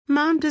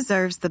Mom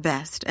deserves the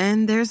best,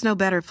 and there's no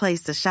better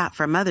place to shop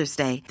for Mother's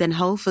Day than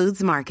Whole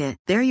Foods Market.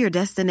 They're your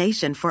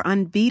destination for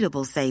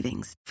unbeatable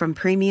savings, from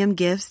premium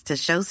gifts to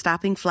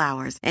show-stopping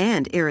flowers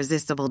and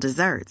irresistible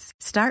desserts.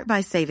 Start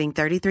by saving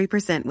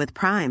 33% with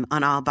Prime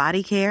on all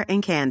body care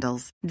and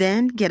candles.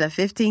 Then get a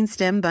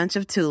 15-stem bunch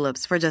of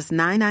tulips for just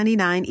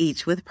 $9.99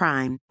 each with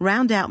Prime.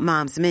 Round out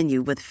Mom's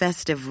menu with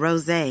festive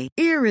rosé,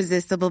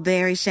 irresistible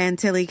berry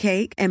chantilly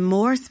cake, and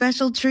more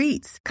special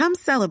treats. Come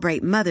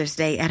celebrate Mother's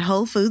Day at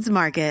Whole Foods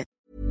Market.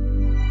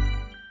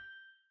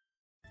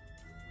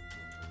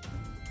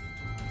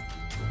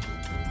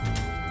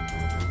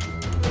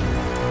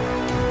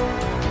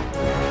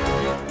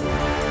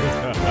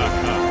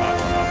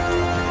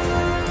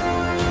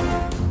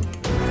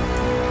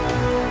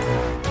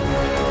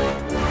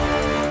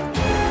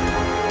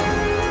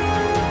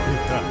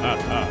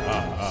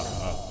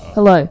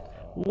 Hello.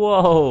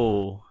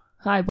 Whoa.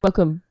 Hi,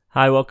 welcome.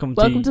 Hi, welcome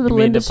to the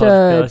Belinda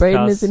Show.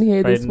 Brayden isn't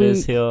here this week. Brayden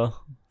is here.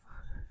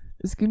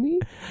 Excuse me?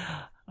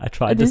 I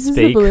tried to speak.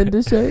 This is the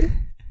Belinda Show.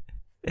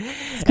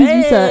 Excuse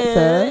me,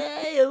 sir.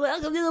 Hey,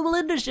 welcome to the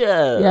Belinda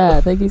Show.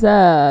 Yeah, thank you,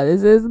 sir.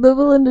 This is the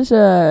Belinda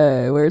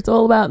Show, where it's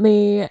all about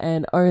me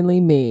and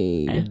only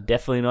me. And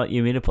definitely not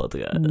You Mean a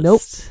Podcast. Nope.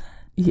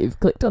 You've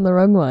clicked on the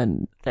wrong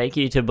one. Thank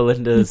you to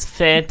Belinda's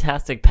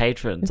fantastic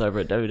patrons over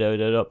at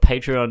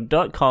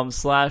www.patreon.com/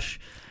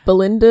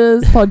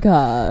 Belinda's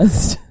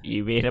podcast.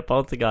 You Mean a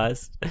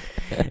Poltergeist.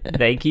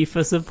 Thank you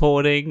for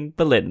supporting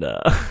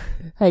Belinda.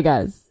 Hey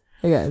guys.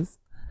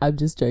 I'm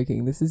just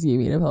joking. This is You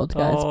Mean a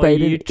Poltergeist. Oh,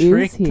 Brayden you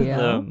tricked is here.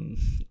 them.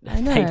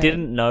 I know. They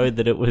didn't know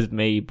that it was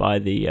me by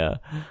the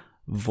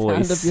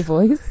voice. Sound of your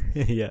voice?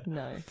 Yeah.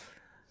 No.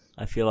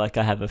 I feel like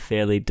I have a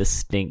fairly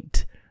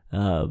distinct,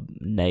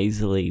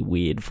 nasally,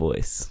 weird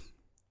voice.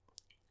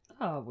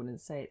 Oh, I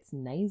wouldn't say it's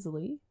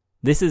nasally.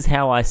 This is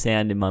how I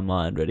sound in my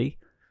mind. Ready?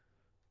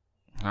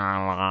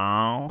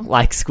 Hello?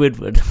 Like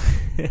Squidward.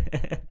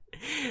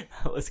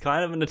 That was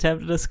kind of an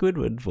attempt at a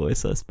Squidward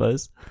voice, I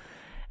suppose.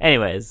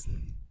 Anyways,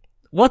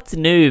 what's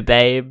new,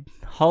 babe?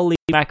 Holy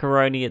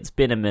macaroni, it's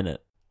been a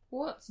minute.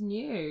 What's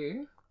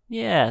new?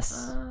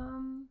 Yes.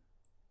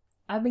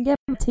 I've been getting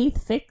my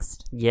teeth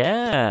fixed.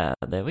 Yeah,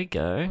 there we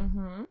go.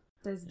 Mm-hmm.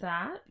 There's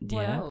that.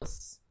 What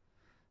else?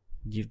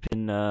 You've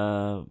been,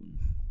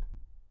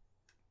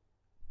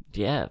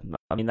 yeah,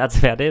 I mean, that's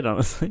about it,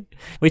 honestly.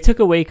 We took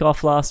a week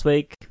off last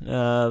week.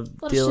 Lot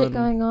of shit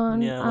going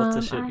on. Yeah, lots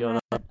of shit going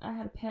on. I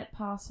had a pet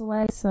pass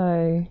away,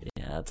 so...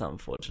 Yeah, that's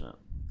unfortunate.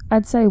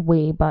 I'd say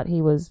we, but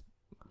he was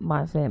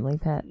my family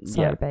pet.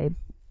 Sorry, babe.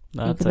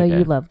 No, even though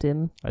you loved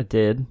him. I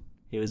did.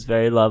 He was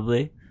very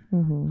lovely.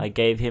 Mm-hmm. I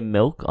gave him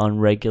milk on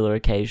regular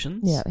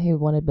occasions. Yeah, he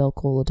wanted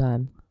milk all the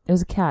time. It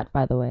was a cat,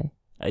 by the way.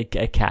 A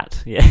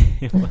cat, yeah.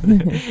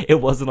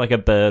 It wasn't like a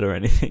bird or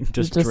anything,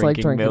 just drinking like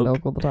drinking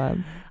milk all the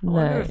time. I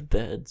wonder if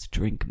birds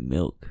drink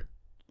milk.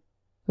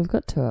 We've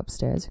got two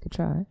upstairs. We could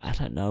try. I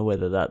don't know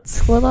whether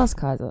that's We'll ask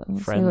Kaiser. We'll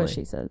friendly. see what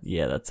she says.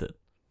 Yeah, that's it.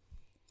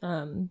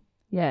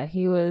 Yeah,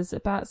 he was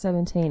about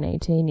 17,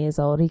 18 years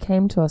old. He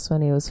came to us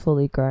when he was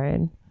fully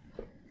grown.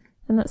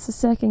 And that's the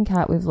second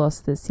cat we've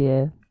lost this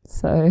year.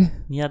 So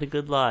He had a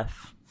good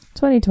life.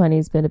 2020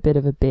 has been a bit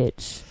of a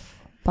bitch,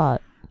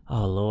 but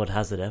Oh, Lord,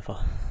 has it ever.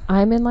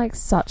 I'm in like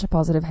such a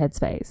positive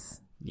headspace.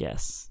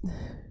 Yes.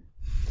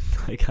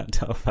 I can't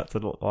tell if that's a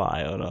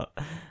lie or not.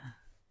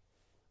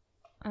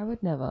 I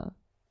would never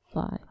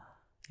lie.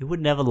 You would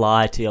never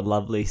lie to your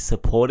lovely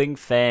supporting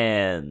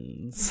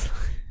fans.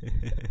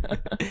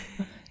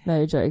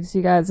 No jokes.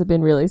 You guys have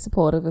been really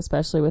supportive,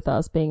 especially with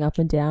us being up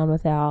and down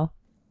with our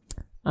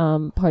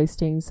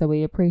posting, so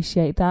we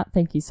appreciate that.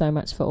 Thank you so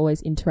much for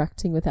always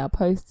interacting with our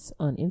posts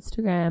on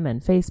Instagram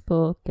and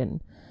Facebook,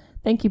 and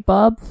thank you,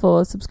 Bob,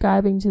 for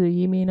subscribing to the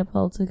You Mean a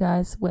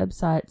Poltergeist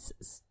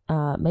website's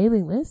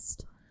mailing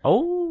list.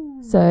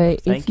 Oh, so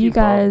if you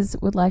guys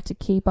Bob. would like to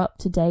keep up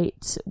to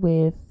date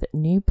with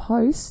new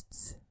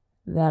posts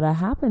that are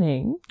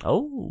happening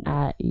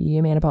at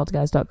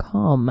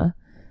youmeanapoltergeist.com,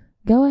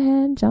 go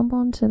ahead, jump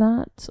onto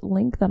that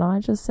link that I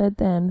just said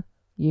then,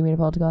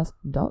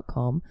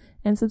 youmeanapoltergeist.com,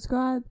 and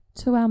subscribe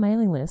to our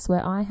mailing list,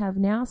 where I have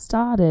now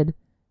started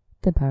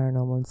the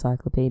Paranormal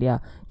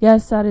Encyclopedia.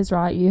 Yes, that is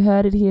right. You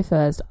heard it here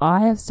first.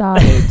 I have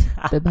started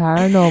the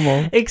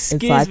Paranormal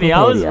Excuse me,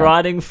 I was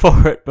writing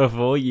for it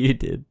before you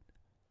did.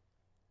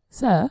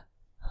 Sir,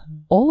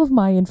 all of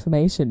my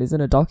information is in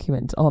a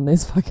document on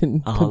this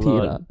fucking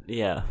computer. Lord.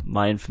 Yeah,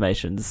 my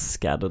information's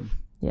scattered.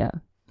 Yeah.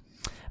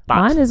 But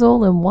mine is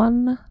all in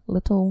one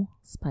little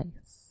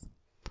space.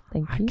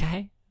 Thank you.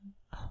 Okay.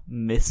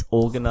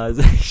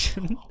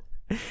 Misorganization.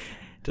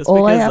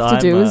 All I have to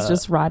do is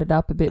just write it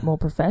up a bit more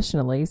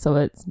professionally, so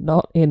it's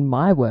not in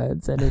my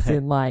words and it's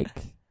in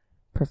like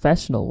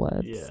professional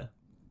words. Yeah.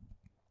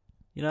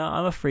 You know,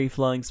 I'm a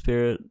free-flowing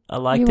spirit. I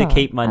like to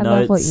keep my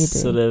notes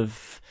sort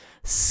of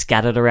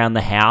scattered around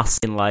the house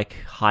in like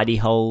hidey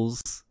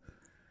holes.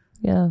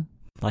 Yeah.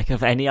 Like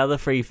of any other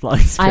free-flowing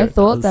spirit. I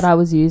thought that I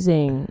was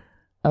using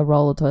a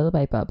roll of toilet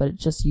paper, but it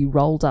just you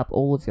rolled up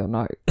all of your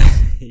notes.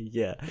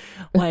 Yeah.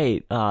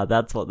 Wait,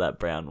 that's what that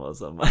brown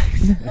was on my...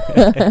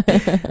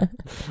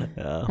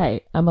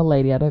 Hey, I'm a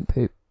lady, I don't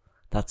poop.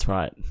 That's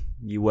right.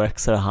 You work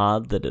so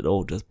hard that it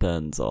all just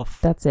burns off.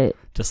 That's it.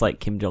 Just like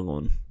Kim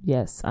Jong-un.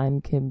 Yes,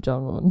 I'm Kim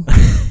Jong-un.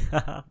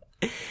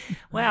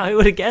 Wow, who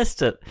would have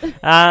guessed it?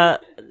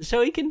 Shall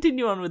we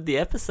continue on with the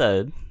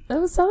episode? There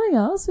was something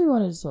else we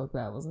wanted to talk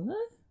about, wasn't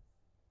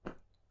there?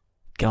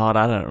 God,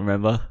 I don't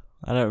remember.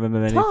 I don't remember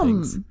many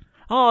things.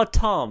 Oh,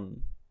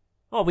 Tom.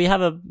 Oh, we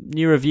have a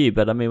new review,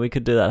 but I mean, we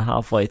could do that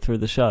halfway through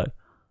the show.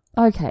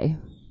 Okay.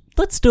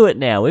 Let's do it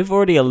now. We've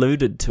already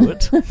alluded to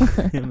it.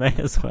 You may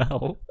as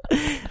well.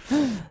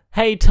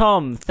 Hey,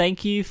 Tom,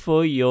 thank you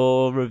for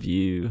your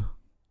review.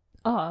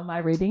 Oh, am I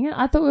reading it?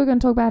 I thought we were going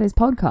to talk about his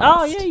podcast.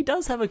 Oh, yeah, he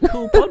does have a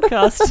cool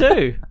podcast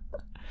too.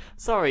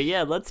 Sorry,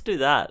 yeah, let's do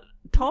that.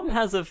 Tom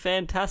has a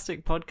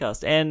fantastic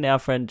podcast, and our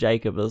friend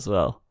Jacob as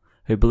well,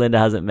 who Belinda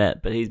hasn't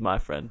met, but he's my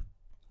friend.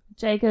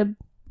 Jacob,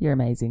 you're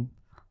amazing.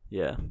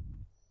 Yeah.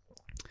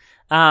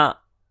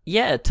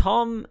 Yeah,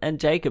 Tom and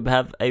Jacob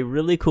have a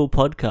really cool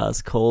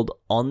podcast called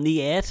On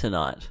the Air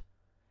Tonight.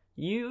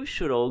 You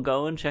should all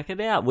go and check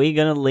it out. We're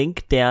going to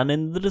link down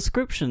in the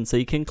description so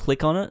you can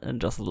click on it and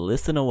just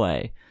listen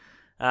away.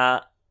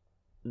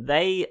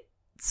 They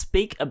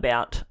speak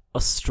about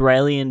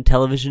Australian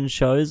television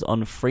shows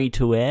on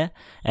free-to-air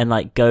and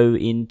like go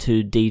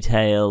into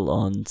detail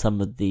on some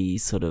of the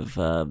sort of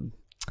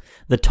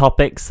the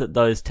topics that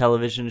those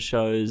television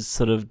shows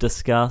sort of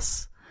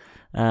discuss.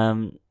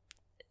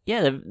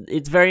 Yeah,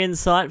 it's very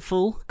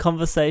insightful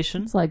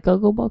conversation. It's like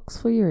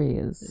Gogglebox for your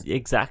ears.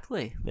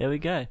 Exactly. There we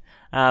go.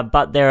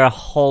 But they're a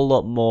whole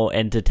lot more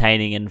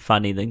entertaining and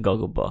funny than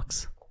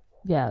Gogglebox.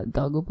 Yeah,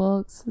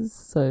 Gogglebox is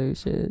so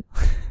shit.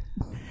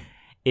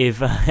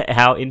 If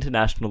our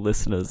international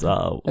listeners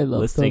are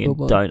listening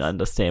and don't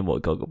understand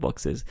what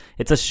Gogglebox is,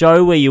 it's a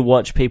show where you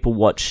watch people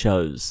watch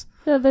shows.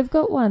 Yeah, they've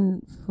got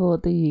one for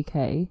the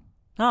UK.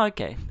 Oh,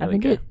 okay. I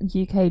think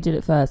UK did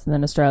it first, and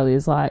then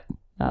Australia's like,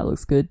 that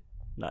looks good.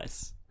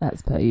 Nice.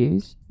 That's per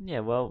use. Yeah,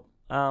 well,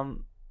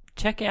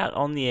 check out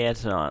On the Air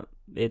Tonight.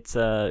 It's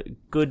a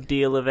good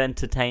deal of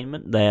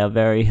entertainment. They are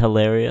very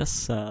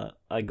hilarious.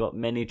 I got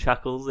many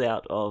chuckles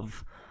out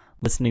of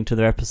listening to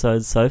their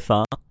episodes so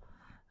far.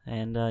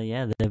 And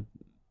yeah, they're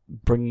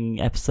bringing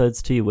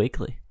episodes to you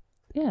weekly.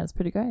 Yeah, it's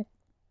pretty great.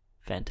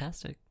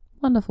 Fantastic.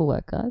 Wonderful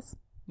work, guys.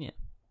 Yeah.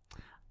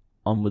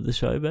 On with the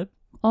show, babe.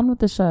 On with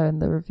the show, and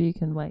the review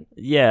can wait.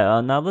 Yeah,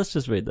 now let's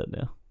just read that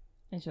now.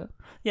 Yeah, sure.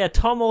 Yeah,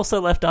 Tom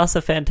also left us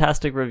a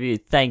fantastic review.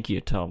 Thank you,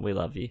 Tom. We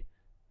love you.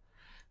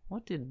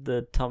 What did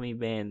the Tommy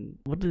man...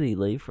 What did he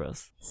leave for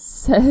us?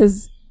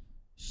 Says,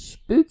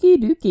 spooky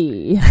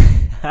dookie.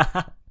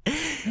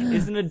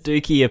 Isn't a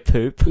dookie a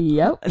poop?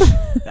 Yep.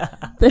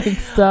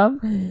 Thanks,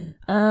 Tom.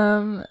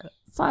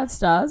 5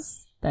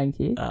 stars. Thank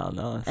you. Oh,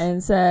 nice.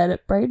 And said,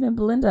 Braden and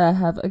Belinda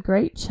have a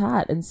great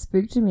chat and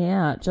spooked me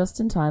out just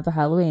in time for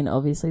Halloween.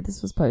 Obviously,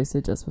 this was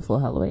posted just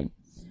before Halloween.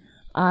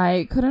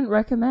 I couldn't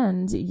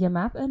recommend your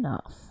map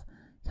enough.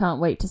 Can't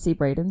wait to see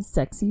Braden's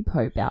sexy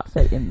Pope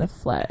outfit in the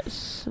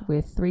flesh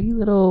with 3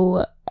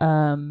 little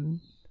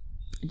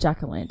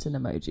jack-o'-lantern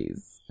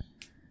emojis.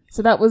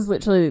 So that was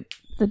literally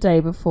the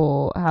day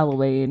before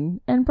Halloween.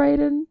 And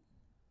Braden,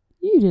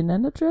 you didn't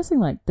end up dressing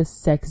like the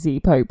sexy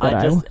Pope that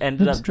I just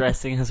ended up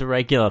dressing as a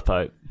regular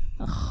Pope.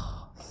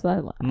 So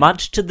like...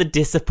 Much to the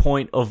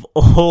disappointment of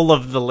all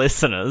of the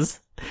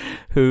listeners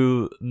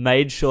who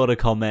made sure to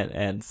comment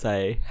and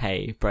say,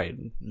 hey,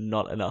 Braden,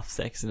 not enough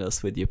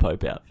sexiness with your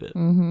Pope outfit.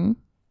 Mm-hmm.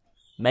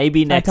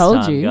 Maybe next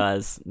time,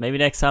 guys. Maybe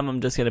next time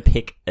I'm just going to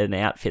pick an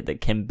outfit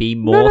that can be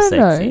more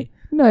sexy.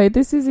 No,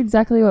 this is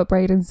exactly what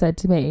Braden said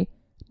to me.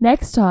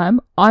 Next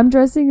time, I'm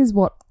dressing as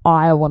what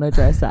I want to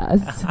dress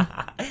as.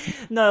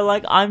 No,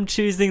 like, I'm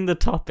choosing the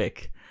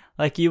topic.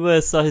 Like, you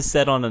were so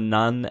set on a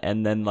nun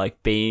and then,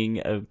 like, being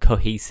a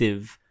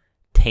cohesive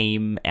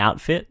team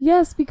outfit.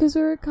 Yes, because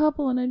we're a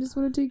couple and I just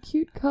want to do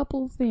cute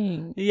couple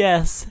thing.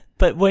 Yes,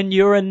 but when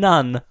you're a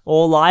nun,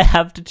 all I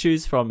have to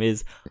choose from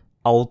is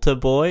altar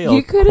boy or choir boy.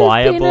 You could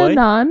have been a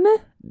nun.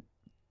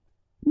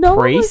 No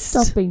one was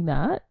Priest. stopping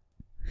that.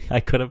 I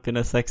could have been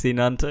a sexy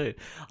nun too.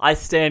 I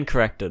stand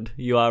corrected.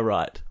 You are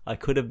right. I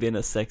could have been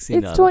a sexy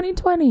nun. It's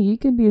 2020. You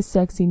can be a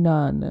sexy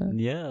nun.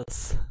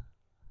 Yes.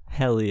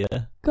 Hell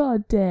yeah.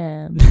 God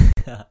damn.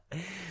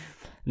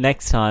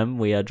 Next time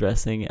we are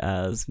dressing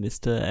as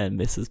Mr. and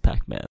Mrs.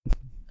 Pac-Man.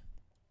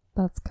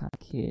 That's kind of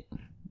cute.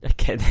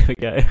 Okay, there we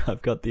go.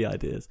 I've got the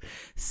ideas.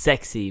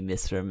 Sexy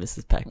Mr. and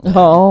Mrs. Pac-Man.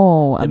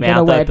 Oh, the I'm mouth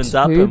gonna wear opens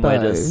up and we're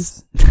tubos.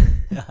 just...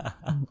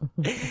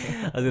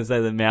 I was going to say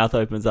the mouth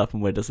opens up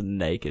and we're just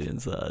naked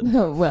inside.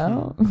 Oh,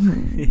 well,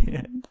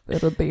 Yeah.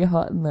 it'll be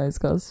hot in those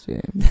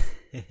costumes.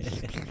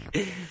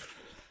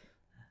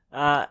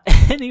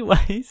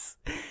 Anyways,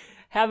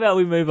 how about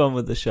we move on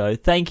with the show?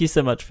 Thank you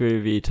so much for your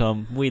review,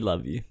 Tom. We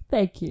love you.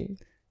 Thank you.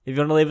 If you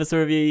want to leave us a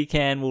review, you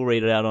can. We'll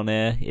read it out on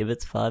air. If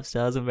it's 5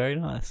 stars and very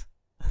nice.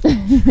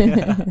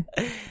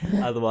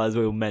 Otherwise,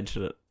 we'll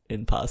mention it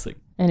in passing.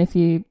 And if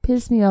you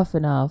piss me off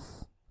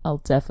enough, I'll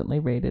definitely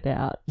read it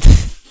out.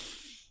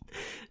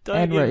 Don't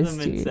and give roast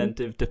them you.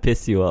 incentive to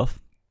piss you off.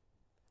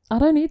 I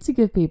don't need to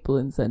give people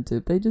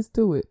incentive. They just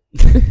do it.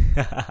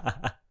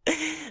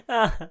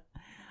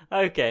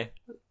 Okay.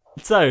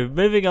 So,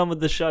 moving on with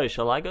the show.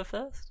 Shall I go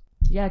first?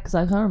 Yeah, because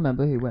I can't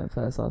remember who went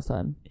first last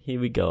time. Here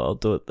we go. I'll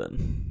do it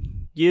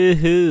then.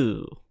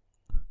 Yoo-hoo.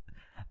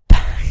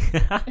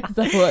 Is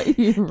that what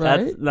you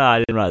wrote? No, I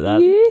didn't write that.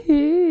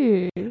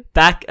 Yoo-hoo.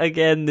 Back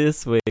again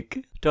this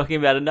week, talking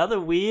about another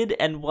weird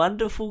and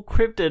wonderful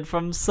cryptid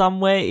from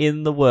somewhere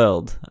in the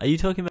world. Are you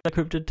talking about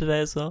cryptid today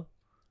as well?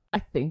 I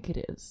think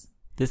it is.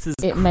 This is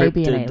It may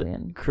be an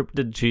alien.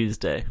 Cryptid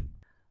Tuesday.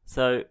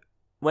 So,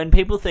 when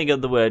people think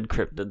of the word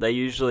cryptid, they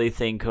usually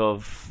think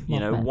of,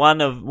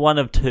 Mothman. one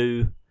of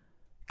two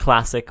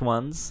classic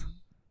ones.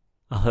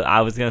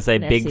 I was going to say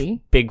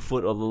Nessie.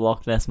 Bigfoot or the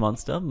Loch Ness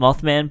Monster.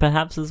 Mothman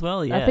perhaps as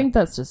well, yeah. I think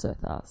that's just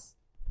with us.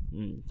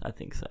 I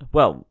think so.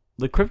 Well,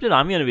 the cryptid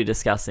I'm going to be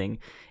discussing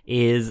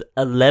is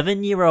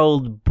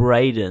 11-year-old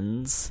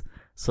Braden's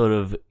sort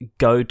of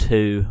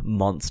go-to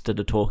monster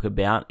to talk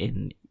about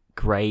in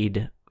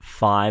grade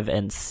 5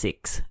 and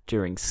 6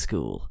 during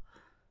school.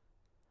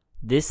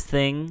 This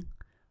thing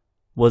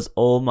was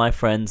all my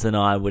friends and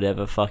I would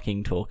ever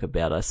fucking talk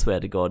about, I swear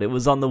to God. It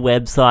was on the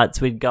websites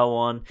we'd go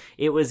on.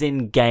 It was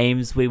in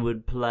games we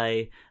would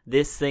play.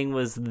 This thing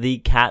was the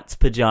cat's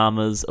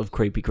pajamas of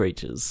creepy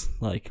creatures.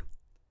 Like,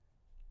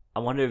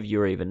 I wonder if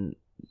you're even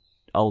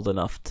old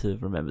enough to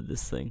remember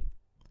this thing.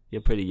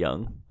 You're pretty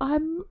young.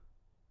 I'm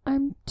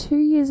 2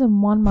 years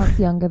and 1 month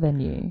younger than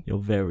you. You're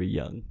very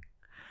young.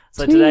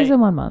 So 2 today, years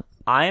and 1 month.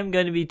 I am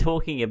going to be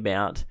talking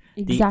about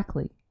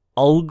Exactly.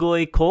 the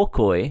Olgoi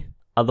Korkoi,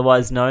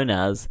 otherwise known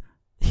as...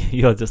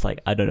 You're just like,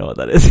 I don't know what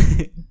that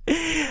is.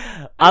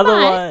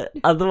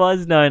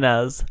 Otherwise known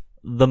as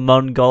the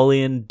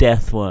Mongolian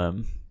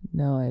deathworm.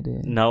 No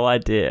idea. No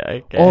idea,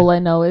 okay. All I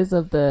know is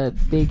of the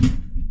big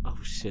Oh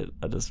shit,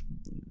 I just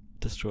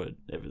destroyed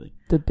everything.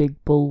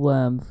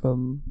 bullworm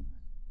from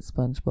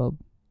SpongeBob.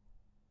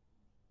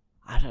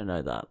 I don't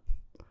know that.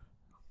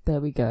 There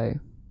we go.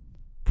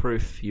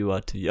 Proof you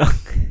are too young.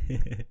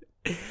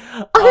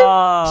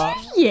 I'm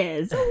 2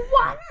 years,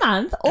 1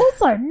 month,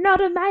 also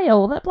not a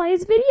male that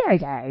plays video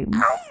games.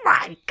 Oh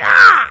my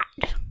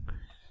god!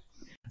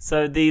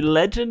 So the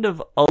legend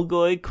of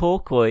Olgoi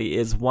Korkoi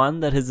is one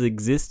that has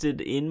existed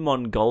in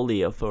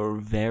Mongolia for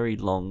a very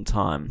long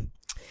time.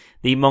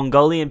 The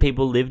Mongolian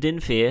people lived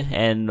in fear,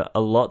 and a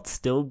lot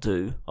still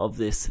do, of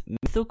this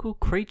mythical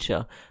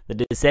creature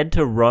that is said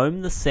to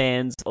roam the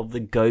sands of the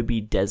Gobi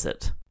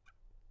Desert.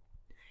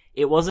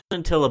 It wasn't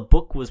until a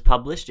book was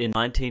published in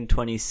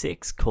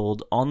 1926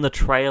 called On the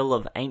Trail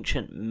of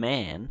Ancient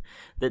Man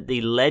that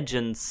the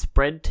legend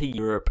spread to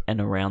Europe and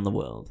around the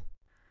world.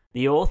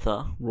 The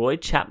author, Roy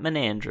Chapman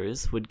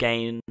Andrews, would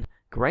gain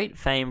great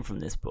fame from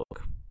this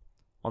book.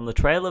 On the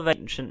Trail of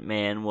Ancient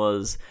Man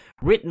was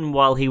written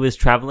while he was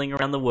travelling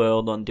around the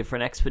world on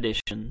different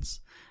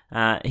expeditions.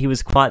 He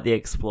was quite the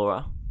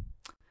explorer.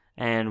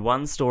 And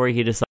one story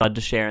he decided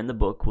to share in the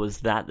book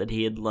was that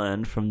he had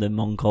learned from the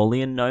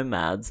Mongolian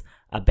nomads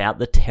about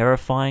the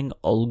terrifying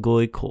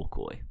Olgoi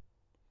Korkoi.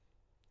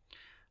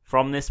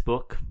 From this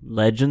book,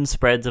 legend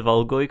spreads of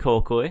Olgoi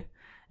Korkoi,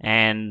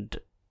 and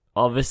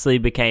obviously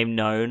became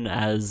known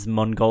as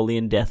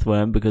Mongolian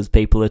deathworm because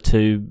people are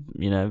too,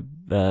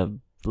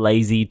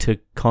 lazy to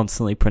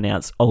constantly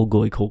pronounce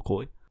Olgoi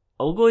Korkoi.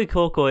 Olgoi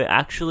Korkoi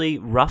actually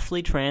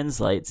roughly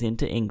translates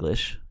into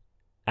English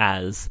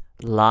as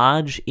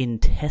large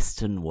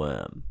intestine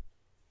worm.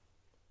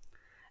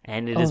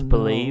 And it is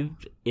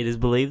believed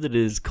that it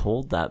is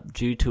called that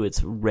due to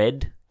its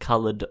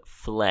red-coloured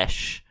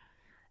flesh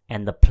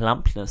and the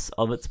plumpness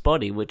of its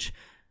body, which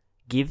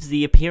gives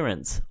the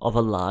appearance of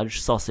a large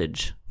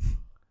sausage.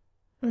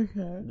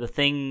 Okay. The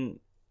thing,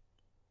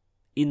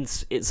 in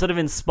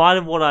spite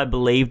of what I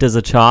believed as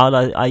a child,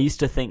 I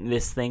used to think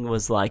this thing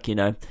was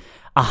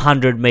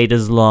 100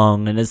 meters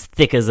long and as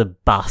thick as a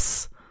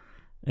bus,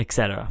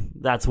 etc.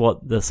 That's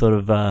what the sort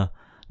of the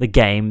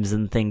games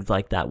and things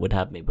like that would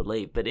have me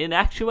believe. But in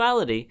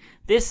actuality,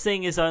 this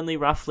thing is only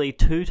roughly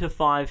 2 to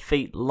 5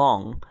 feet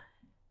long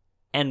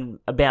and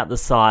about the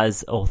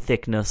size or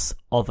thickness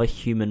of a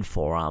human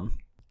forearm.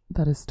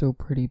 That is still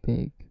pretty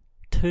big.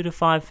 2 to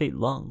 5 feet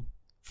long.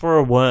 For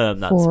a worm,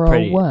 that's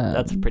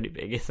pretty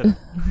big, isn't it?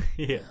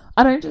 Yeah.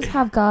 I don't just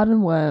have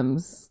garden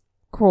worms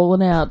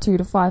crawling out 2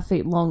 to 5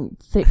 feet long,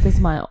 thick as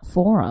my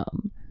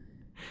forearm.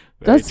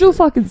 That's still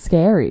fucking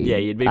scary. Yeah,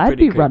 you'd be I'd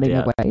pretty be running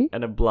out. away.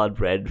 And a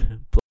blood red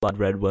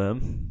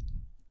worm.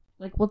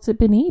 Like, what's it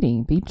been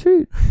eating?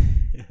 Beetroot?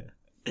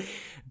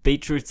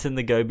 Beetroots in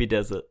the Gobi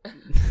Desert.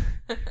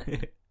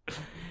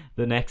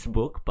 The next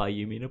book by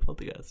You Mean a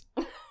Podcast.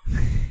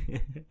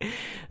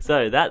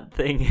 So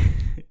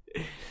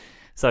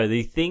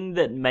the thing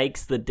that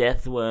makes the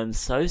death worm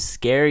so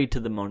scary to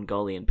the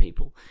Mongolian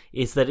people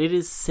is that it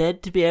is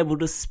said to be able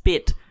to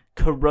spit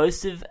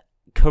corrosive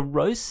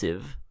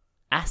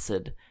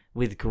acid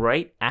with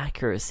great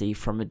accuracy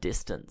from a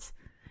distance,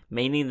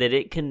 meaning that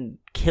it can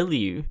kill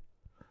you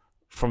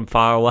from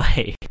far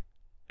away.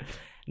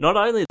 Not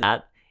only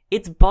that,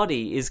 its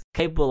body is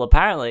capable,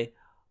 apparently,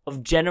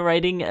 of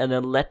generating an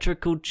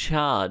electrical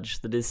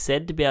charge that is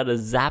said to be able to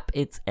zap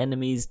its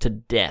enemies to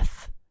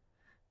death.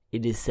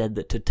 It is said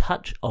that to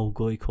touch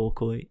Ongoi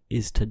Korkoi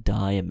is to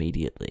die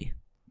immediately.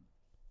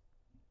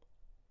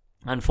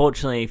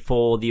 Unfortunately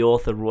for the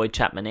author Roy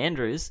Chapman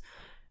Andrews,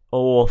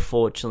 or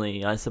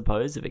fortunately, I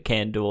suppose, if it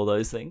can do all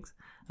those things,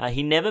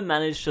 he never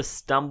managed to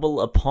stumble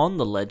upon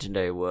the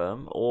legendary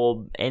worm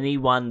or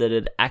anyone that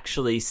had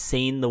actually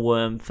seen the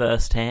worm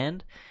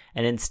firsthand,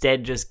 and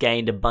instead just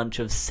gained a bunch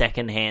of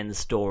second-hand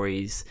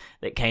stories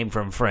that came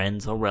from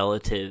friends or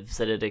relatives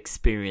that had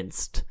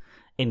experienced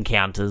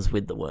encounters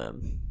with the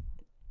worm.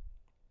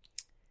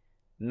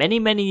 Many,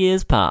 many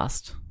years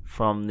passed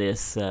from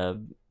this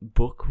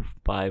book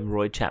by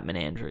Roy Chapman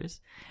Andrews,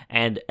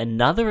 and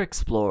another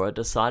explorer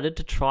decided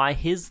to try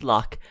his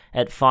luck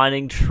at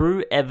finding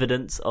true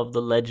evidence of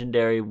the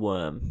legendary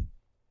worm.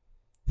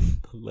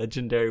 The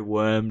legendary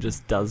worm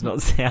just does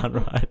not sound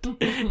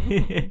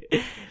right.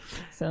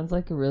 Sounds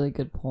like a really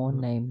good porn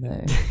name,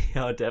 though.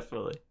 Oh,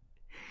 definitely.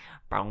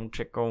 Brown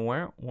chicken,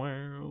 wow,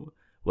 wow.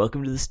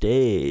 Welcome to the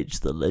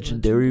stage, the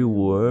legendary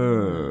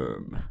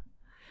worm.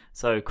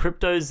 So,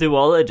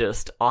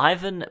 cryptozoologist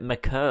Ivan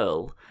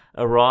McCurl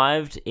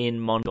arrived in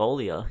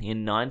Mongolia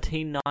in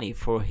 1990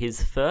 for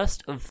his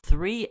first of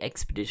 3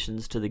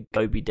 expeditions to the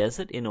Gobi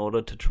Desert in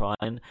order to try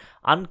and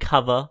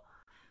uncover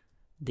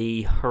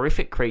the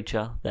horrific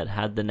creature that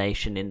had the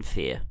nation in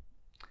fear.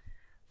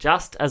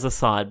 Just as a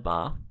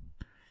sidebar,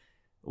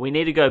 we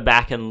need to go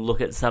back and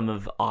look at some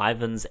of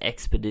Ivan's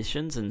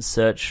expeditions and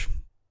search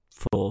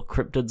for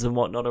cryptids and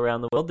whatnot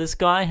around the world. This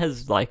guy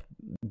has,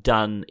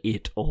 done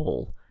it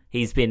all.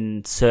 He's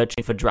been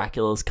searching for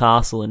Dracula's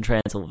castle in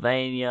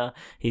Transylvania.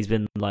 He's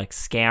been,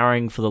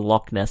 scouring for the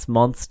Loch Ness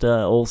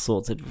Monster, all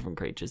sorts of different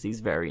creatures. He's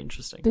very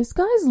interesting. This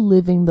guy's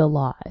living the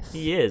life.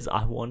 He is.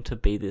 I want to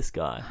be this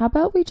guy. How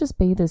about we just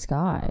be this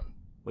guy?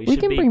 We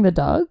can bring the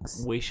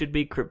dogs. We should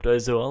be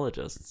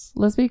cryptozoologists.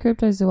 Let's be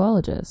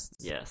cryptozoologists.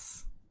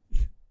 Yes.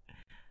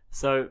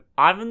 So,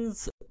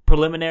 Ivan's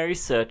preliminary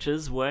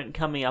searches weren't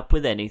coming up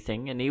with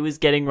anything, and he was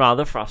getting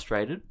rather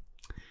frustrated.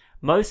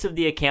 Most of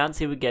the accounts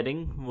he was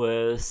getting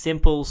were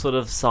simple sort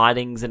of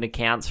sightings and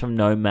accounts from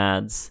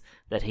nomads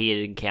that he had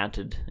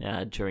encountered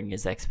during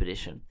his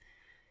expedition.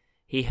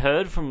 He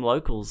heard from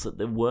locals that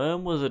the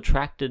worm was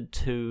attracted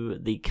to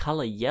the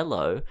colour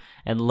yellow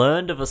and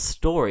learned of a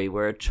story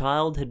where a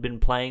child had been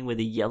playing with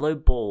a yellow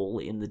ball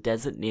in the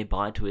desert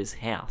nearby to his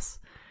house.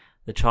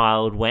 The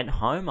child went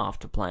home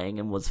after playing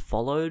and was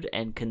followed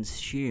and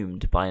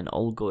consumed by an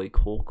Ongoi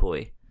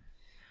Korkoi.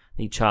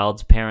 The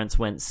child's parents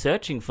went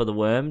searching for the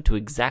worm to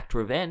exact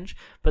revenge,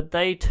 but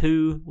they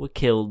too were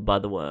killed by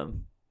the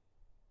worm.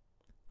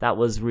 That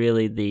was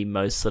really the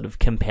most sort of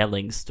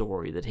compelling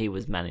story that he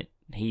was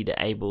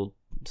able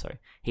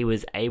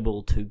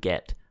to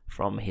get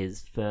from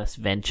his first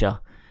venture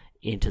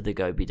into the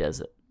Gobi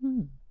Desert.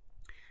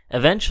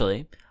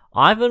 Eventually,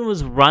 Ivan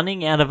was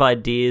running out of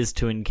ideas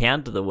to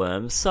encounter the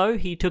worm, so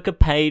he took a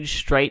page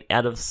straight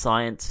out of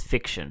science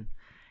fiction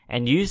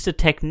and used a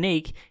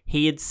technique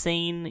he had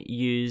seen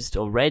used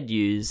or read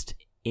used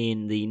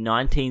in the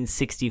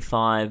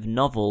 1965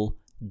 novel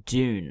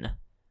Dune.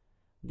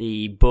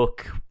 The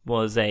book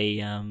was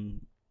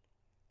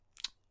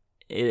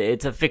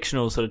it's a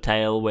fictional sort of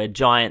tale where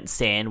giant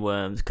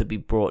sandworms could be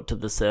brought to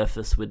the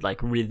surface with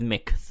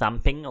rhythmic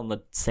thumping on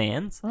the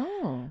sands.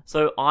 Oh.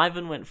 So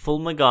Ivan went full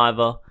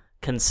MacGyver,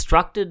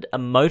 constructed a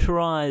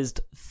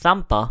motorized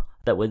thumper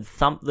that would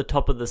thump the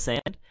top of the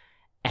sand,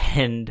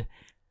 and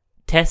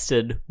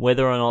tested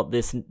whether or not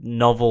this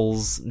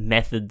novel's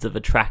methods of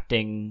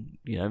attracting,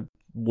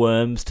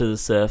 worms to the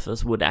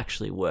surface would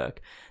actually work.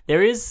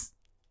 There is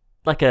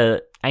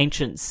a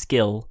ancient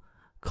skill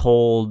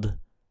called,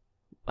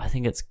 I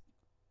think it's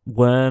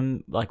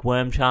worm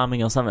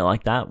charming or something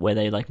like that, where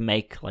they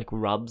make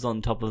rubs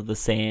on top of the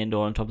sand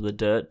or on top of the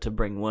dirt to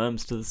bring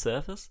worms to the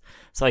surface.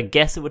 So I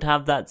guess it would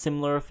have that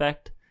similar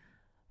effect.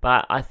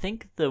 But I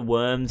think the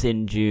worms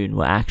in Dune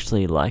were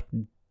actually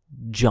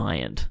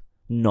giant,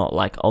 not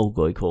like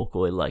Ongoi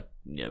Korkoi,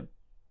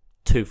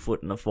 2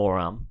 foot and a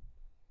forearm.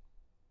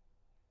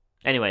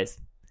 Anyways,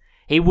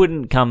 he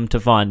wouldn't come to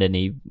find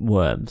any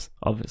worms,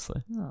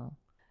 obviously. Oh.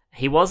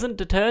 He wasn't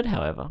deterred,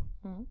 however,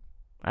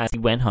 as he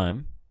went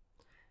home,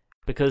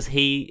 because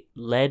he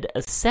led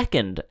a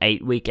second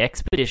 8-week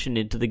expedition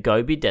into the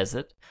Gobi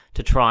Desert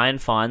to try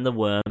and find the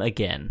worm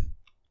again.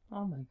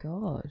 Oh my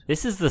god.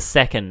 This is the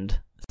second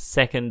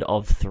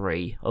of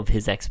 3 of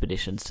his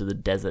expeditions to the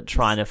desert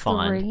trying to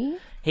find. 3?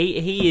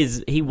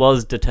 He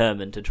was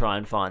determined to try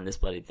and find this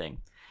bloody thing.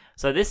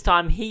 So this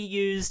time he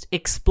used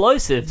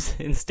explosives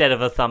instead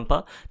of a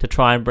thumper to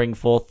try and bring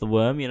forth the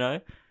worm,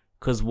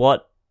 because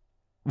what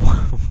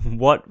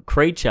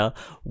creature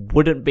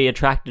wouldn't be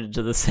attracted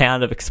to the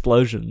sound of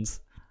explosions?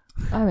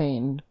 I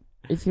mean,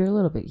 if you're a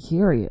little bit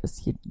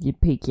curious,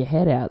 you'd peek your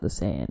head out the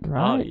sand,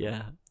 right? Oh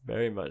yeah,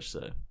 very much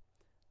so.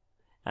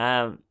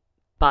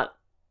 But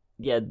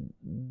yeah,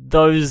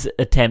 those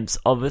attempts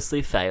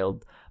obviously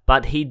failed,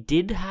 but he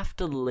did have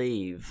to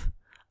leave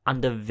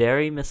under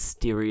very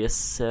mysterious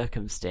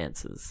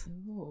circumstances.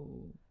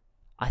 Ooh.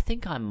 I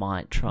think I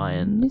might try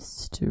and...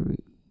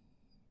 Mystery.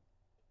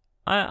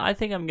 I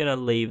think I'm going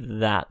to leave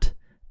that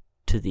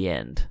to the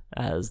end,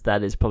 as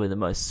that is probably the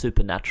most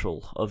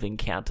supernatural of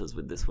encounters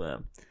with this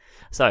worm.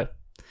 So,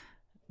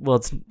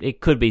 well,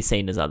 it could be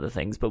seen as other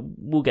things, but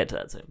we'll get to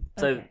that soon.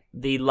 Okay. So,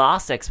 the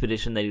last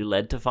expedition that he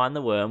led to find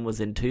the worm was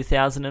in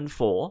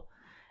 2004,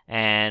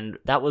 and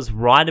that was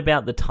right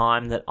about the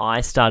time that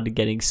I started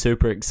getting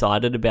super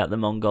excited about the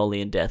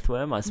Mongolian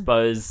deathworm. I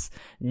suppose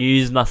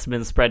news must have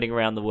been spreading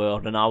around the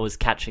world, and I was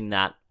catching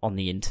that on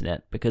the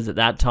internet, because at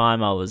that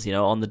time I was,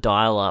 on the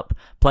dial-up,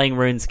 playing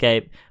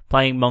RuneScape,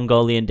 playing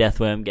Mongolian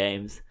deathworm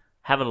games,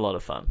 having a lot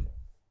of fun.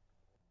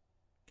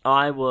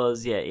 I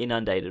was,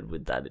 inundated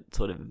with that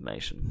sort of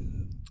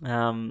information.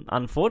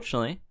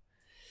 Unfortunately...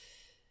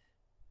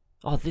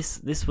 Oh,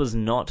 this was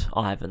not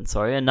Ivan,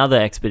 sorry. Another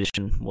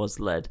expedition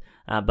was led,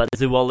 but the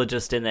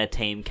zoologist and their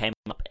team came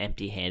up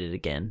empty-handed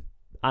again,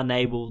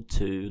 unable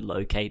to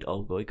locate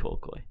Olgoi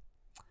Khorkhoi.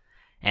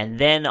 And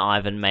then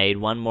Ivan made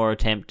one more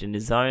attempt in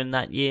his own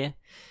that year,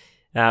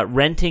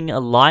 renting a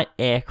light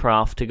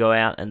aircraft to go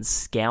out and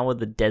scour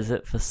the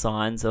desert for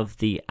signs of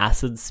the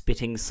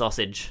acid-spitting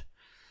sausage,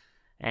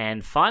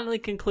 and finally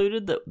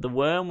concluded that the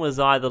worm was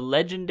either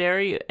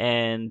legendary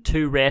and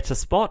too rare to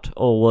spot,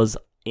 or was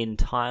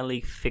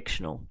entirely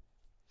fictional.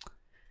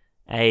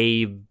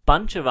 A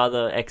bunch of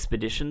other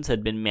expeditions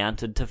had been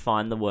mounted to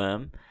find the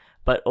worm,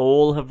 but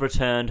all have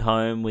returned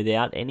home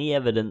without any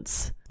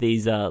evidence.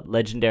 These are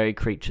legendary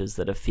creatures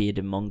that are feared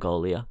in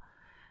Mongolia.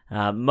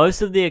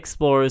 Most of the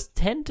explorers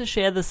tend to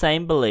share the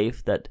same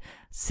belief that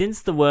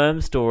since the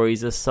worm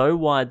stories are so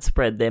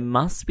widespread, there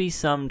must be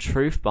some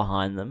truth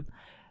behind them,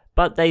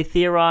 but they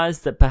theorize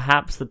that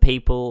perhaps the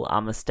people are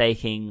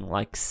mistaking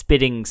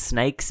spitting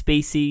snake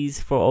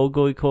species for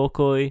Olgoi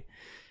Khorkhoi.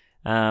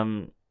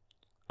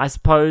 I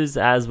suppose,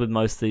 as with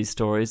most of these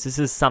stories, this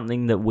is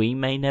something that we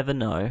may never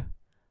know.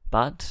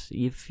 But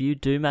if you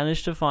do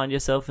manage to find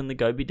yourself in the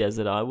Gobi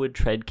Desert, I would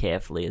tread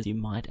carefully, as you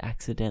might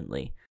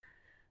accidentally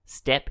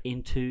step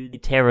into the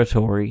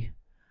territory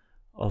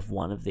of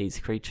one of these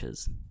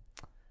creatures.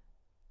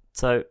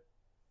 So,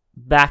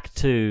 back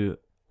to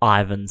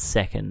Ivan's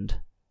second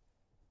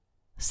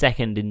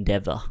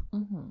endeavor.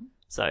 Mm-hmm.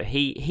 So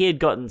he had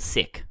gotten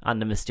sick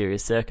under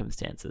mysterious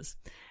circumstances,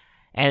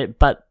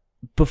 but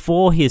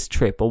before his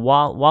trip, or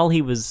while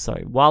he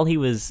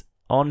was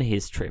on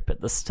his trip at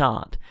the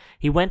start,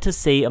 he went to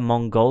see a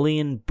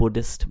Mongolian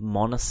Buddhist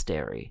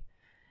monastery,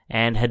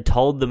 and had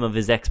told them of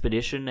his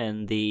expedition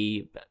and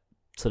the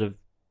sort of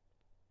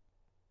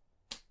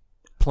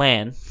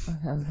plan.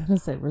 Okay, I was going to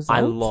say result.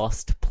 I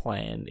lost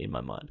plan in my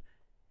mind.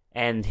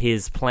 And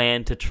his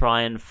plan to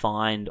try and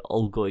find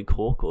Olgoi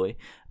Khorkhoi,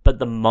 but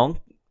the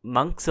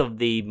monks of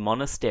the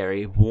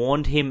monastery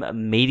warned him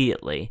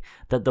immediately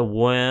that the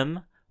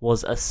worm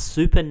was a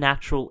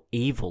supernatural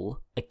evil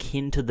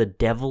akin to the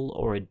devil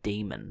or a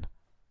demon,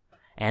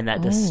 and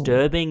that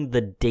disturbing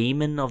the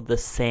demon of the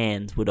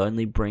sands would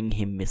only bring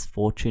him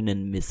misfortune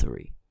and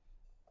misery.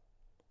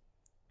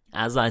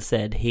 As I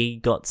said, he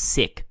got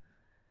sick.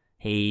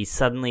 He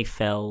suddenly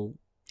fell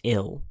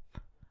ill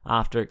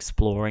after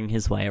exploring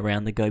his way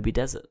around the Gobi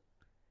Desert.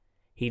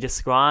 He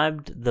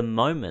described the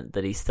moment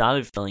that he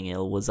started feeling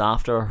ill was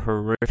after a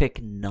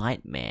horrific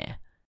nightmare.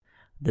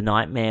 The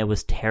nightmare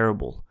was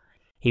terrible.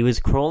 He was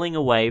crawling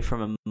away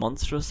from a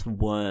monstrous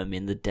worm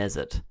in the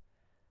desert,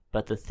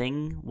 but the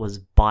thing was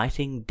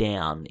biting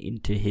down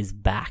into his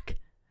back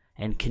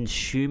and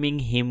consuming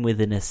him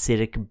with an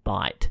acidic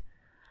bite.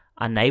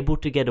 Unable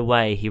to get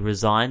away, he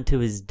resigned to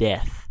his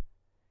death.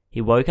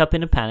 He woke up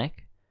in a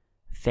panic,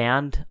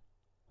 found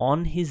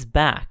on his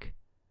back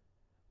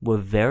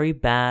was very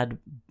bad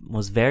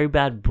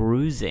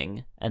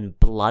bruising and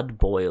blood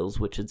boils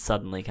which had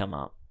suddenly come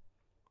up,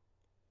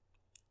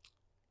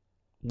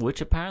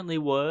 which apparently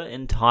were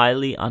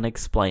entirely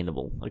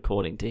unexplainable,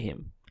 according to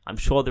him. I'm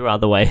sure there are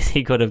other ways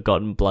he could have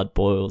gotten blood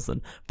boils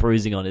and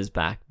bruising on his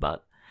back,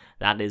 but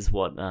that is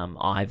what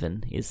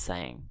Ivan is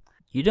saying.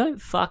 You don't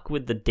fuck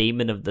with the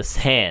demon of the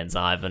sands,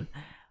 Ivan.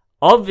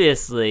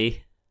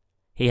 Obviously,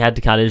 he had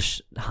to cut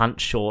his hunt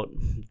short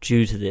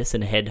due to this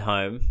and head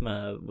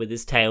home with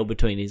his tail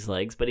between his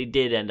legs, but he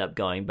did end up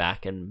going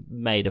back and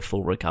made a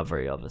full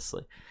recovery,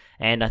 obviously.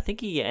 And I think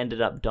he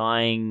ended up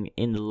dying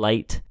in the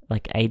late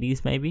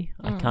 80s, maybe.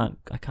 I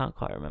can't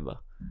quite remember.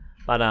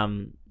 But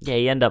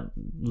he ended up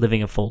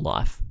living a full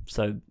life.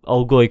 So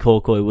Olgoi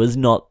Khorkhoi was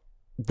not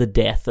the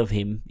death of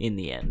him in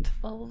the end.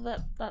 Well,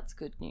 that's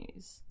good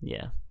news.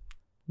 Yeah.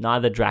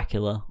 Neither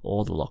Dracula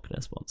or the Loch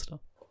Ness Monster.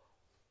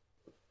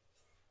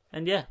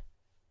 And yeah,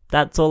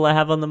 that's all I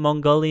have on the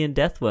Mongolian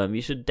deathworm.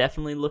 You should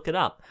definitely look it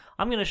up.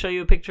 I'm going to show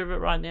you a picture of it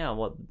right now,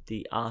 what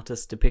the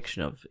artist's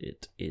depiction of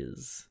it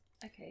is.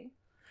 Okay.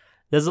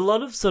 There's a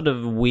lot of sort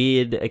of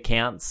weird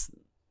accounts.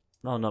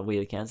 Oh, not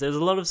weird accounts. There's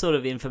a lot of sort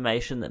of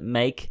information that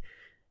make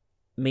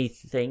me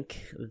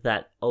think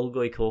that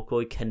Olgoi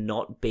Khorkhoi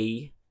cannot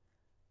be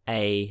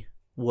a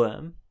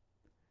worm,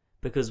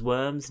 because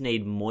worms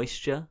need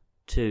moisture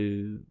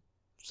to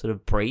sort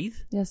of breathe.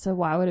 Yeah, so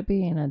why would it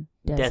be in a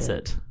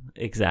desert?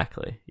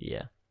 Exactly,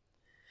 yeah.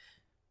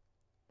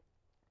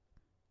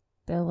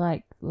 They're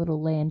like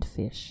little land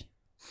fish.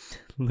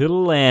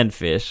 Little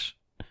landfish.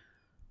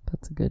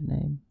 That's a good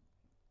name.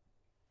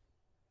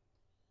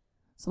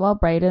 So while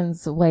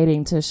Brayden's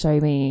waiting to show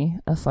me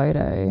a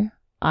photo,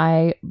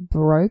 I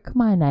broke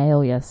my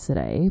nail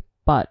yesterday,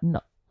 but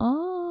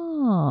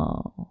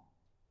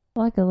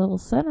like a little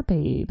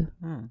centipede.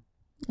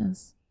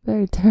 Yes,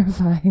 very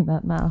terrifying,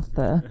 that mouth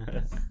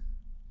there.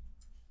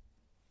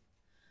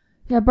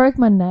 Yeah, I broke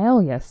my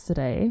nail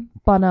yesterday,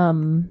 but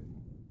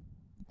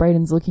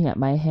Brayden's looking at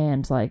my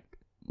hand like,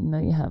 no,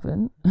 you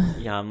haven't.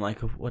 Yeah, I'm like,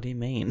 what do you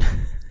mean?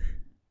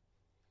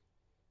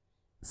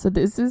 So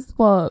this is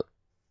what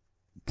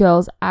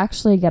girls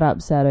actually get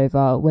upset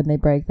over when they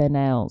break their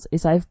nails,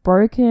 is I've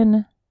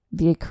broken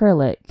the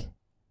acrylic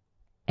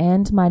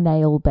and my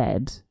nail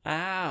bed.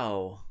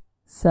 Ow.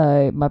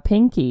 So my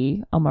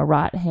pinky on my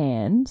right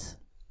hand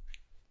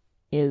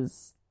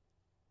is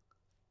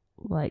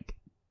like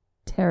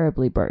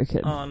terribly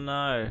broken. Oh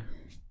no.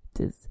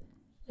 It is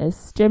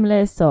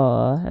extremely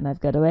sore, and I've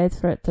got to wait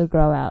for it to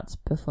grow out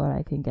before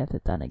I can get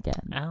it done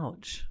again.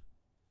 Ouch.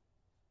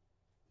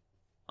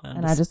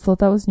 And I just thought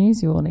that was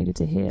news you all needed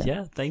to hear.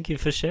 Yeah, thank you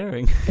for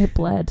sharing. It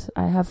bled.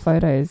 I have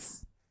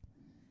photos.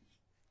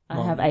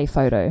 I have a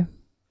photo.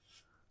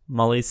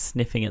 Molly's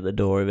sniffing at the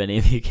door if any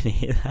of you can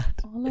hear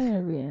that. I'll let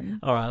her in.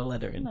 All right, I'll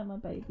let her in. Let my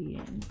baby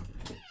in.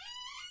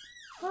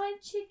 Hi,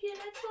 chicken.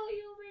 I thought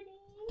you were in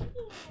here.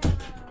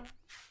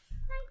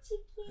 Hi,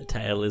 chicken. The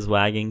tail is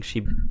wagging. She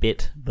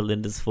bit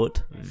Belinda's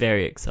foot.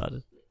 Very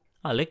excited.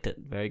 I licked it.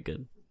 Very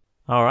good.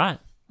 All right.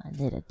 My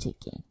little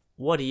chicken.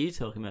 What are you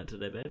talking about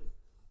today, babe?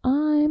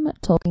 I'm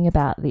talking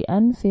about the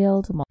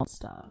Enfield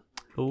Monster.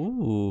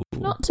 Ooh.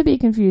 Not to be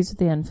confused with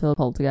the Enfield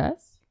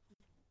Poltergeist.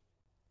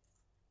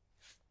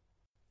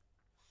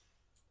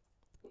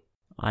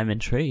 I'm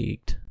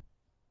intrigued.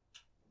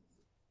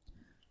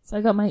 So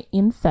I got my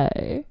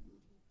info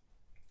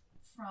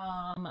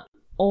from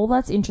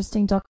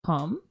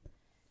allthat'sinteresting.com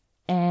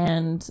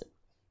and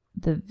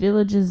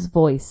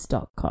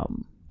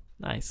thevillagersvoice.com.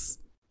 Nice.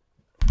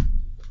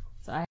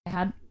 So I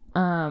had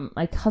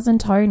my cousin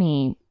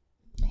Tony,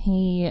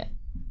 he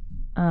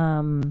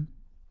tagged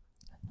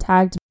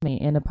me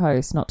in a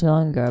post not too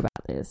long ago about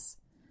this.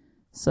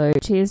 So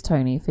cheers,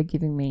 Tony, for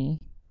giving me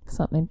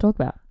something to talk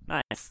about.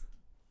 Nice.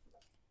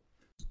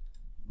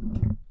 I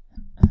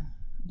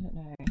don't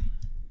know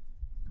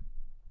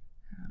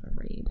how to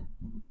read.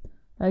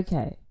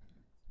 Okay.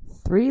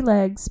 3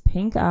 legs,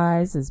 pink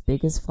eyes as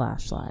big as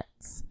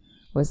flashlights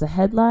was the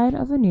headline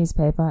of a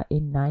newspaper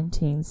in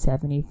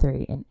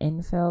 1973 in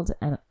Enfield,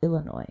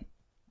 Illinois.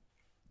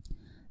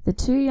 The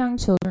 2 young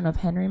children of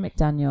Henry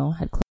McDaniel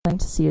had claimed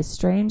to see a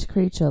strange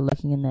creature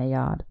lurking in their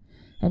yard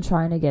and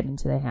trying to get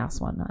into their house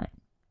one night.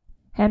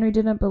 Henry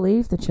didn't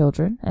believe the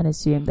children and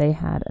assumed they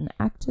had an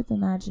active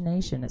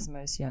imagination, as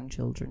most young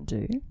children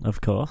do.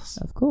 Of course.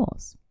 Of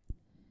course.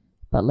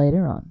 But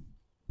later on,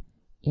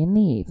 in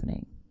the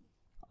evening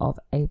of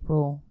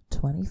April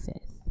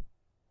 25th,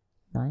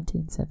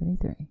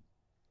 1973,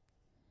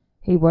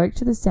 he woke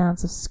to the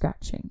sounds of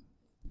scratching.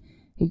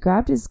 He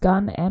grabbed his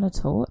gun and a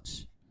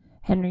torch.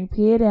 Henry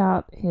peered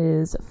out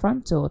his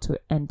front door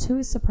and to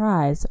his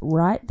surprise,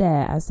 right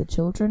there, as the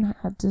children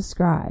had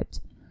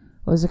described,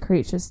 was a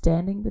creature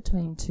standing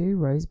between 2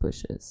 rose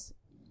bushes.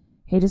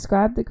 He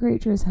described the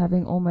creature as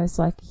having almost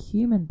like a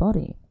human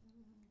body.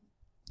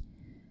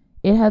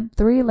 It had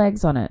 3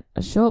 legs on it,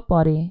 a short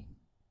body,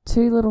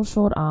 2 little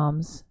short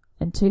arms,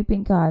 and 2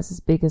 pink eyes as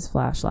big as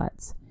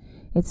flashlights.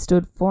 It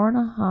stood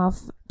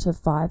 4.5 to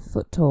 5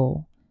 foot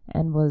tall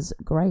and was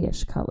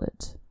greyish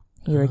coloured,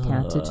 he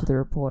recounted to the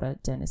reporter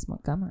Dennis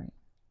Montgomery.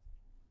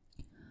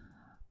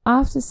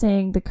 After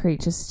seeing the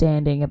creature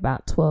standing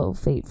about 12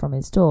 feet from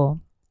his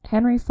door,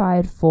 Henry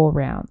fired 4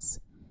 rounds.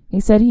 He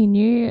said he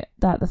knew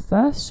that the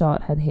first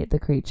shot had hit the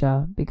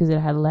creature because it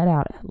had let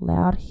out a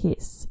loud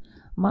hiss,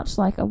 much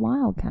like a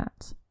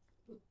wildcat.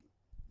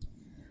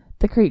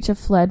 The creature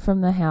fled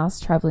from the house,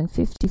 travelling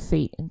 50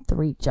 feet in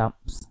 3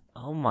 jumps.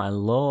 Oh my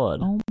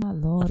lord. Oh my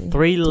lord. A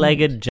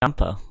 3-legged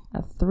jumper.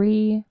 A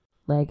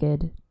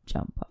 3-legged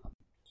jumper.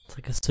 It's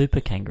like a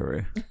super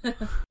kangaroo.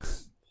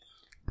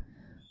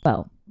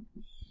 Well,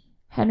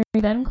 Henry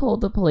then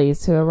called the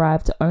police, who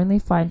arrived to only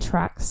find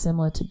tracks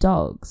similar to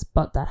dogs,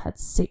 but that had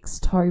 6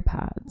 toe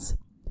pads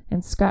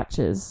and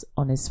scratches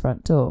on his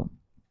front door.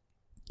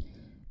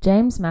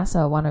 James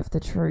Masser, one of the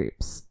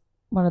troopers,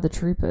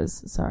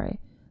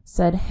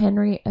 said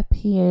Henry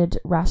appeared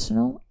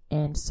rational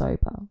and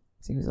sober.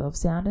 So he was of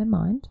sound in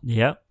mind.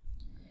 Yep.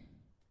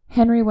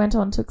 Henry went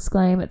on to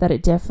exclaim that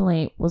it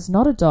definitely was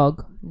not a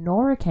dog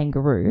nor a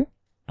kangaroo.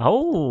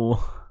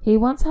 Oh. He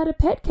once had a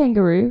pet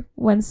kangaroo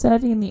when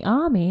serving in the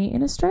army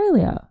in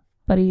Australia,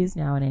 but he is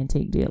now an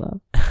antique dealer.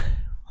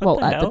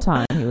 At the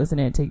time, he was an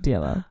antique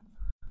dealer.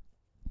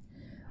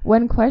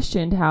 When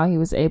questioned how he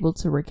was able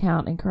to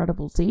recount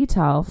incredible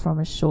detail from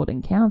a short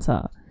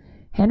encounter,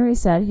 Henry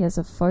said he has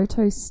a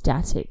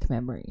photostatic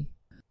memory.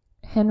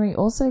 Henry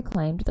also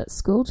claimed that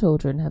school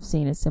children have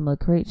seen a similar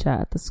creature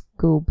at the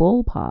school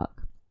ballpark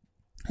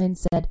and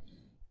said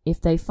if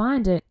they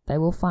find it, they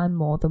will find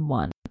more than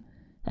one.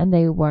 and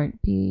they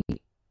won't be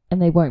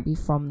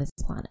from this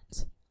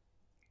planet.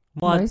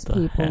 Most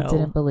people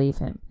didn't believe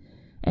him,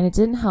 and it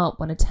didn't help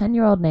when a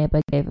 10-year-old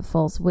neighbor gave a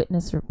false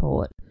witness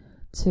report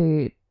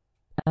to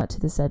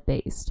the said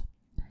beast.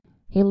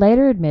 He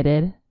later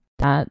admitted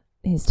that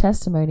his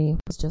testimony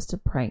was just a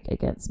prank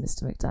against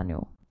Mr.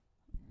 McDaniel.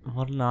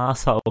 What an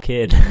asshole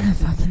kid. A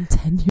fucking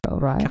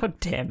 10-year-old, right? God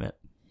damn it.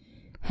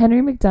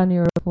 Henry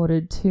McDaniel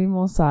reported 2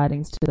 more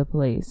sightings to the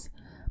police,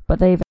 but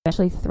they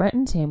eventually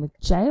threatened him with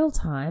jail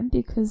time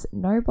because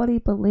nobody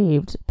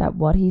believed that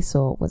what he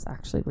saw was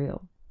actually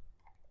real.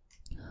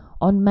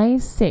 On May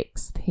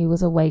 6th, he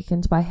was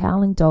awakened by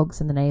howling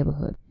dogs in the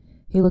neighborhood.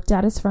 He looked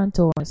out his front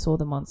door and saw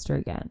the monster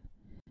again.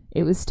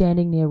 It was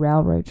standing near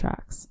railroad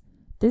tracks.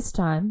 This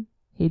time,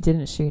 he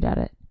didn't shoot at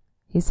it.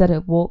 He said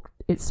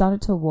it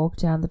started to walk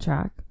down the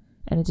track,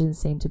 and it didn't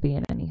seem to be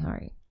in any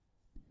hurry.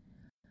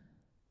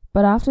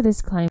 But after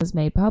this claim was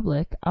made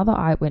public, other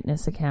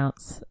eyewitness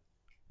accounts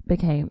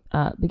began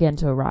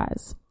to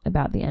arise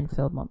about the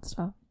Enfield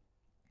monster.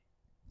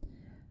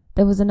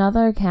 There was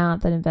another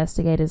account that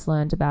investigators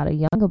learned about a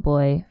younger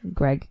boy,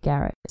 Greg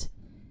Garrett.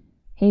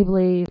 He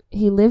believed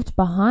he lived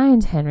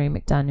behind Henry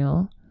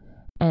McDaniel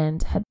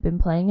and had been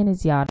playing in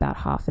his yard about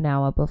half an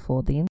hour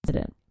before the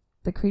incident.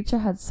 The creature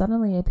had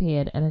suddenly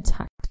appeared and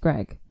attacked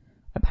Greg.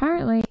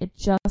 Apparently, it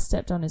just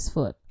stepped on his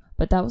foot,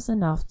 but that was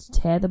enough to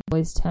tear the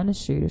boy's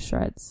tennis shoe to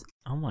shreds.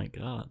 Oh my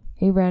god.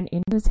 He ran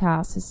into his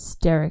house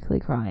hysterically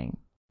crying.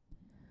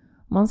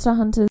 Monster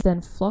hunters then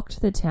flocked to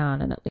the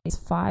town, and at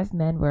least 5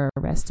 men were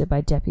arrested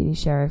by Deputy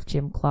Sheriff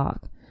Jim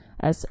Clark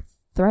as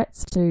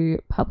threats to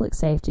public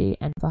safety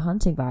and for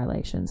hunting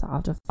violations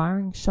after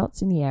firing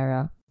shots in the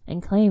area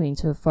and claiming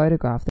to have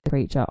photographed the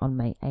creature on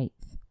May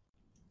 8th.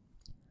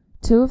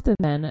 2 of the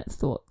men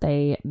thought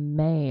they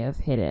may have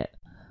hit it,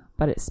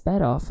 but it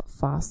sped off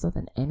faster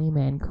than any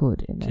man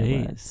could, in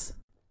their words.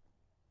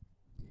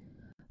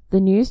 The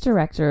news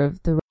director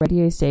of the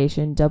radio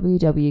station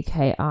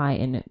WWKI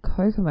in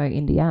Kokomo,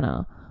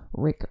 Indiana,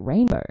 Rick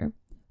Rainbow,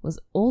 was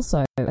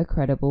also a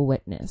credible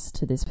witness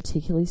to this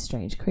particularly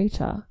strange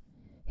creature.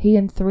 He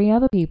and 3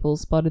 other people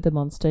spotted the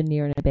monster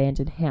near an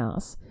abandoned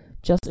house,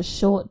 just a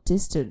short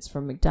distance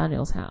from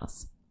McDaniel's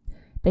house.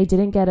 They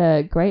didn't get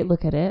a great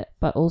look at it,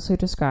 but also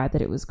described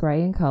that it was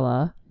grey in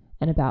colour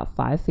and about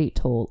 5 feet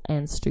tall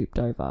and stooped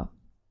over.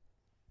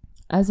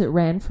 As it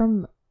ran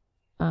from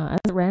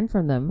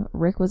them,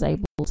 Rick was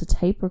able to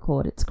tape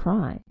record its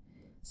cry,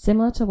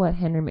 similar to what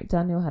Henry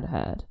McDaniel had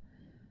heard.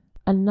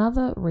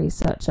 Another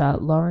researcher,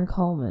 Lauren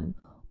Coleman,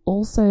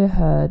 also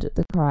heard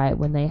the cry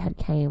when they had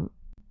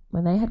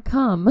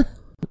come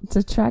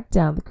to track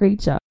down the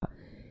creature.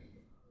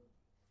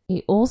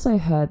 He also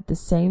heard the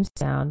same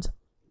sound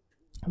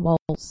while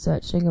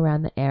searching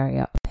around the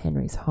area of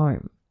Henry's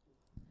home.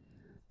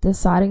 The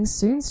sightings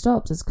soon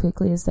stopped as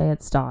quickly as they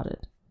had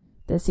started.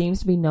 There seems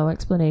to be no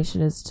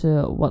explanation as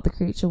to what the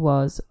creature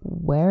was,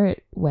 where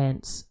it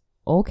went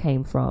or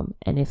came from,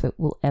 and if it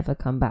will ever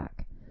come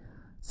back.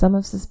 Some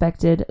have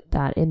suspected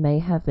that it may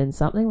have been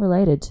something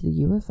related to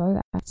the UFO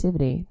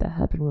activity that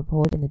had been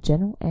reported in the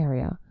general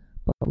area,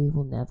 but we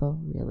will never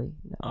really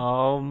know.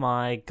 Oh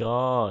my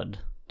god.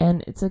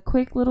 And it's a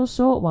quick little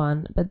short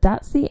one, but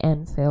that's the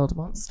Enfield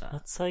monster.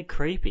 That's so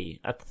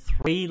creepy. A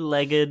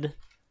 3-legged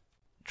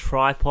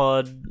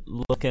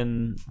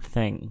tripod-looking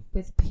thing.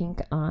 With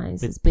pink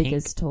eyes as big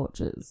as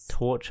torches.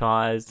 Torch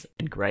eyes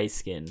and grey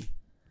skin.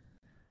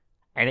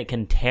 And it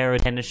can tear a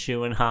tennis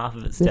shoe in half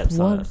if it steps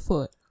on it. With 1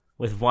 foot.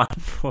 With 1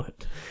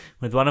 foot.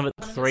 With one of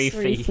its 3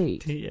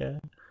 feet. Yeah.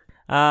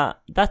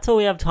 That's all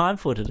we have time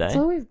for today. That's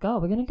all we've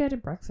got. We're going to go to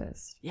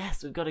breakfast.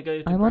 Yes, we've got to go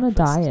to breakfast. I'm on a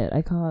diet.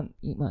 I can't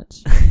eat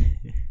much.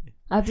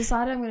 I've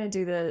decided I'm going to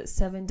do the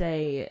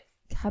 7-day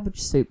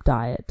cabbage soup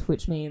diet,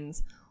 which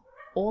means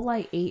all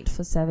I eat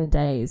for 7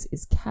 days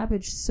is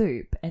cabbage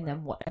soup, and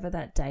then whatever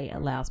that day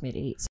allows me to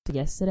eat. So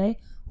yesterday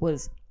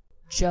was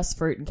just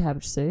fruit and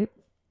cabbage soup.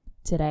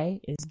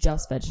 Today is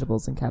just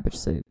vegetables and cabbage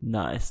soup.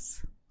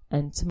 Nice.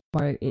 And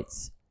tomorrow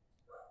it's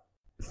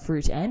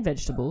fruit and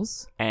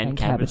vegetables and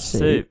cabbage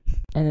soup.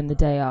 And then the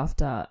day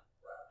after,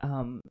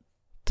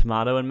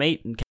 tomato and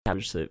meat and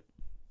cabbage soup.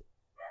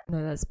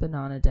 No, that's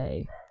banana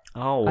day.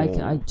 Oh.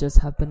 I just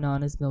have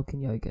bananas, milk,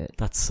 and yogurt.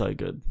 That's so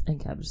good. And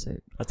cabbage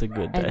soup. That's a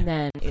good day. And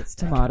then it's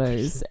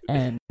tomatoes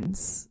and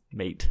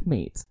meat.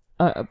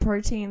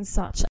 Proteins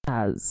such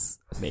as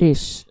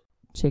fish,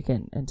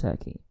 chicken, and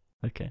turkey.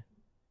 Okay.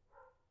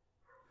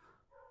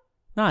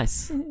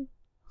 Nice.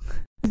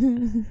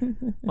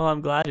 Well,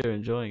 I'm glad you're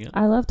enjoying it.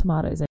 I love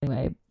tomatoes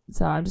anyway,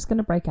 so I'm just going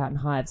to break out in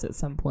hives at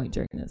some point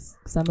during this,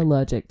 because I'm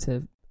allergic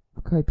to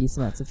copious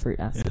amounts of fruit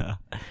acid. Yeah.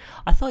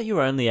 I thought you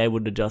were only able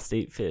to just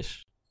eat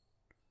fish.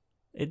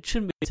 It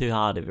shouldn't be too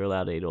hard if you're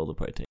allowed to eat all the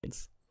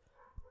proteins.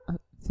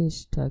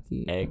 Fish,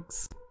 turkey.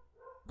 Eggs.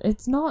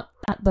 It's not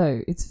that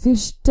though. It's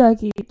fish,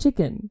 turkey,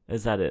 chicken.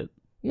 Is that it?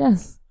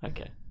 Yes.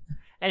 Okay.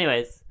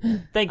 Anyways,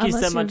 thank you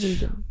so much.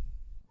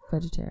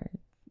 Vegetarian.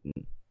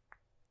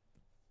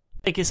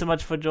 Thank you so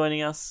much for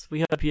joining us.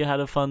 We hope you had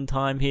a fun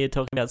time here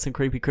talking about some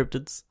creepy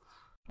cryptids.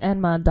 And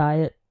my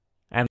diet.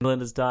 And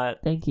Melinda's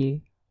diet. Thank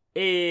you.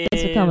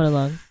 Thanks for coming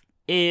along.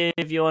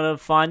 If you want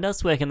to find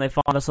us, where can they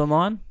find us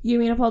online?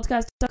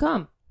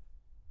 YouMeanAPodcast.com.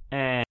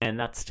 And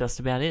that's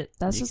just about it.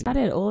 That's just about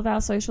it. All of our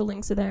social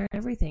links are there and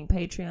everything.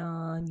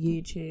 Patreon,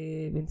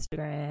 YouTube,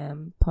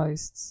 Instagram,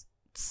 posts.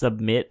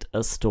 Submit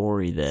a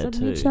story there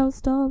too. Submit your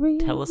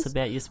stories. Tell us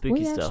about your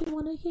spooky stuff. We actually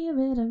want to hear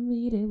it and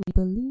read it. We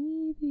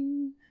believe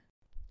you.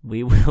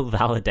 We will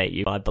validate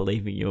you by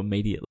believing you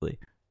immediately.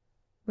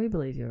 We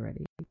believe you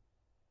already.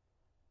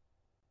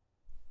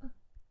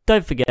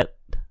 Don't forget.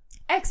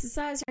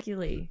 Exercise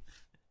regularly.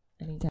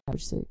 And eat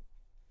cabbage soup.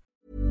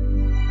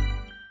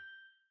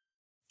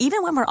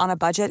 Even when we're on a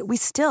budget, we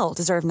still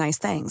deserve nice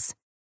things.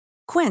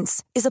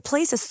 Quince is a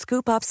place to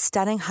scoop up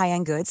stunning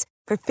high-end goods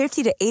for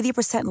 50 to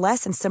 80%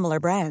 less than similar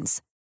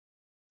brands.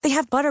 They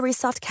have buttery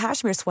soft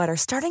cashmere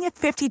sweaters starting at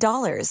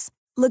 $50,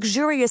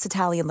 luxurious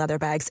Italian leather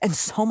bags, and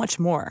so much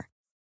more.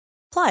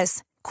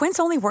 Plus, Quince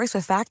only works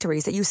with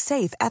factories that use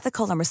safe,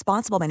 ethical, and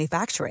responsible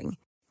manufacturing.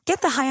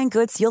 Get the high-end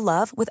goods you'll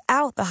love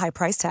without the high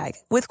price tag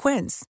with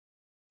Quince.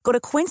 Go to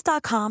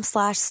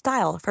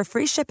quince.com/style for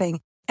free shipping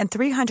and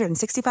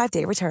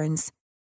 365-day returns.